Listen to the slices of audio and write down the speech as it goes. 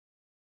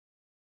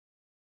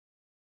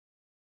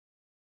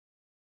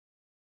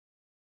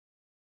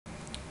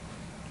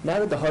Now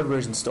that the hardware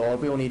is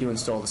installed, we will need to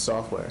install the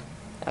software.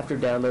 After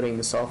downloading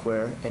the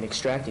software and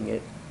extracting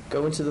it,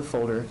 go into the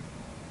folder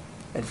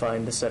and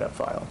find the setup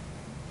file.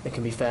 It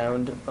can be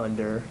found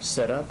under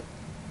Setup,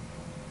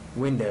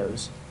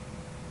 Windows,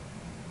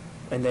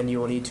 and then you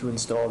will need to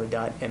install the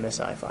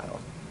 .msi file.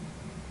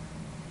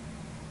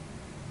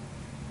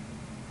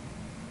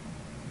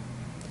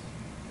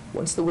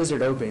 Once the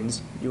wizard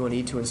opens, you will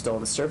need to install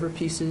the server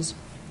pieces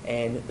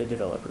and the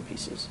developer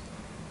pieces.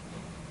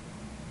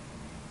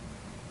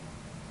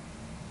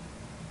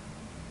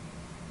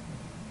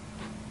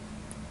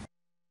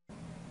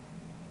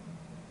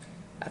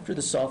 After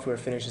the software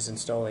finishes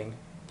installing,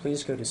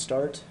 please go to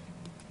Start,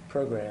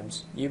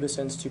 Programs,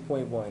 Ubisense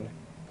 2.1,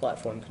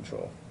 Platform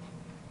Control.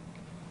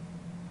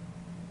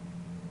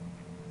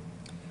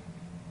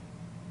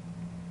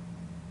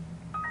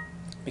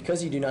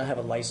 Because you do not have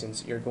a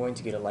license, you're going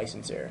to get a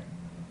license error.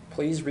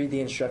 Please read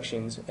the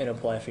instructions and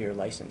apply for your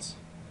license.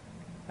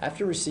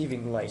 After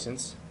receiving the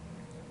license,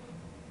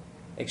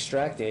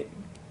 extract it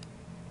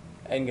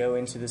and go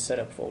into the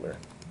Setup folder.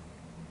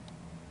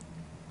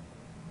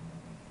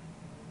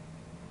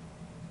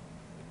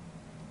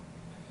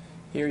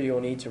 Here you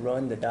will need to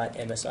run the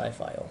 .msi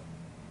file,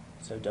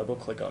 so double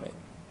click on it.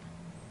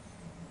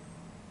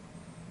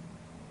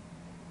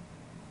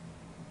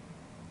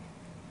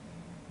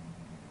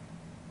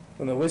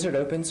 When the wizard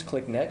opens,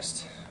 click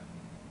Next,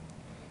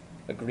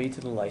 agree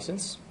to the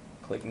license,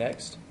 click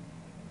Next,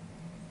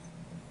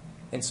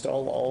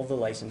 install all of the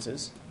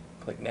licenses,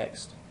 click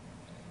Next,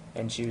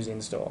 and choose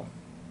Install.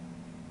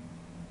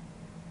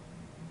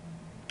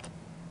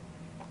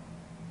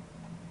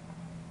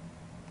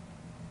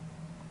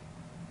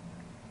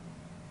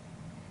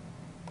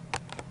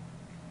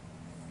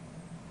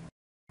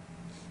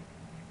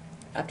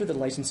 After the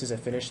licenses have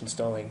finished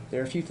installing, there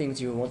are a few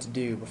things you will want to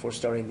do before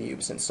starting the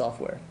Ubisense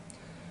software.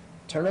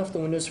 Turn off the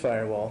Windows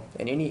firewall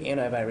and any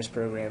antivirus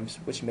programs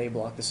which may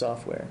block the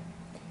software.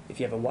 If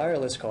you have a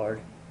wireless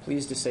card,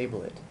 please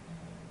disable it.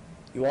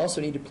 You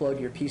also need to plug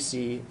your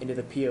PC into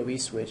the PoE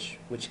switch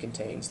which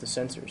contains the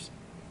sensors.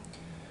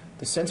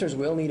 The sensors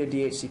will need a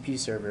DHCP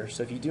server,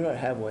 so if you do not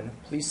have one,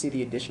 please see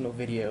the additional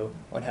video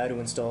on how to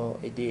install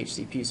a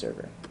DHCP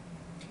server.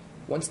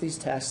 Once these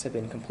tasks have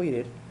been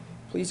completed,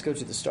 please go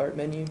to the Start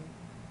menu,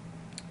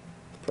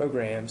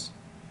 Programs,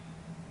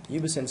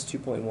 Ubisense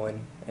 2.1,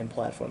 and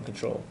Platform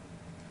Control.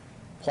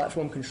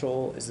 Platform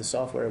Control is the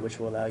software which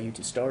will allow you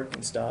to start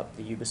and stop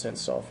the Ubisense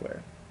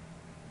software.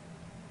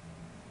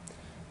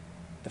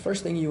 The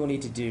first thing you will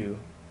need to do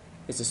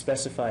is to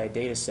specify a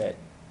dataset.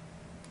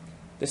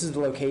 This is the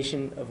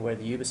location of where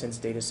the Ubisense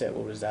dataset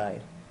will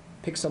reside.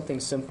 Pick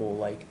something simple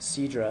like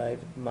C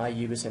drive, my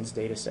Ubisense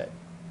dataset.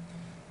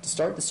 To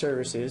start the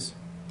services,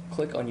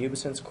 click on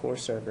Ubisense Core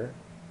Server,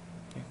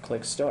 and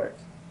click Start.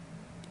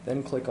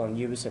 Then click on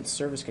Ubisense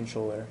Service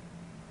Controller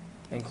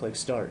and click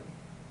Start.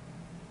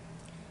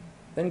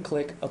 Then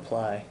click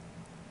Apply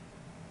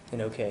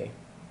and OK.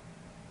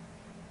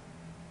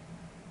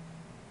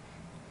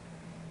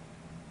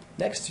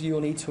 Next, you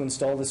will need to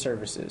install the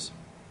services.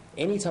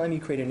 Anytime you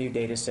create a new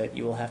dataset,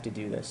 you will have to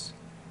do this.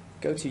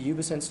 Go to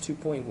Ubisense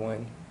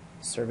 2.1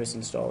 Service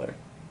Installer.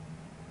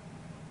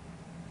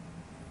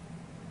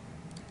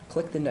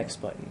 Click the Next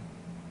button.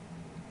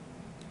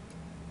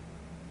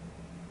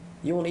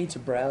 You will need to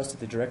browse to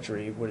the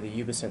directory where the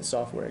Ubisense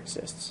software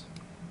exists.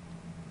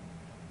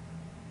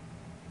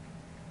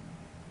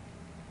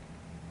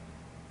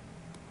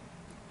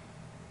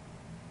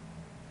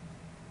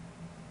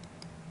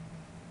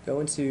 Go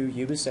into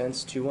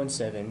Ubisense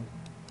 217,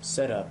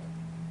 Setup,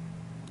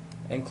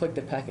 and click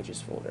the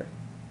Packages folder.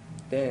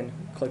 Then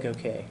click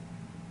OK.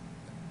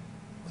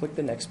 Click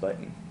the Next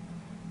button.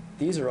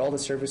 These are all the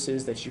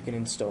services that you can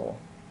install.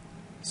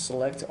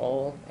 Select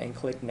all and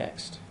click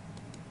Next.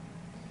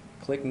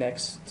 Click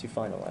Next to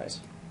finalize.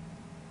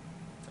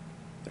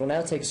 It will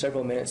now take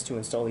several minutes to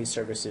install these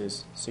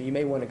services, so you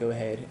may want to go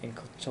ahead and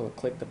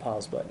click the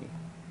pause button.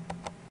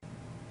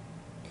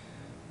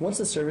 Once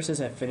the services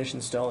have finished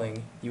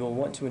installing, you will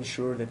want to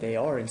ensure that they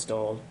are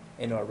installed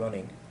and are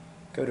running.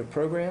 Go to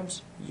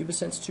Programs,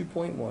 Ubisense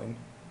 2.1,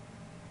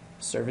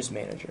 Service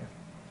Manager.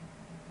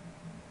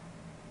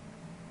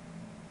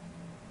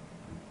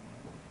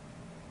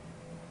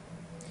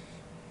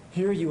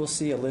 Here you will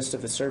see a list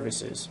of the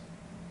services.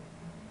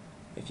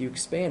 If you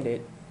expand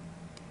it,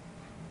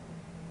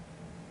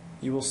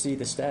 you will see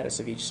the status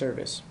of each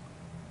service.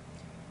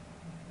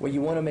 What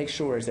you want to make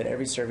sure is that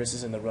every service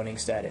is in the running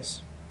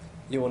status.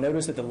 You will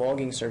notice that the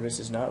logging service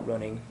is not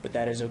running, but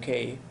that is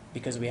okay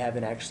because we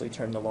haven't actually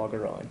turned the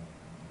logger on.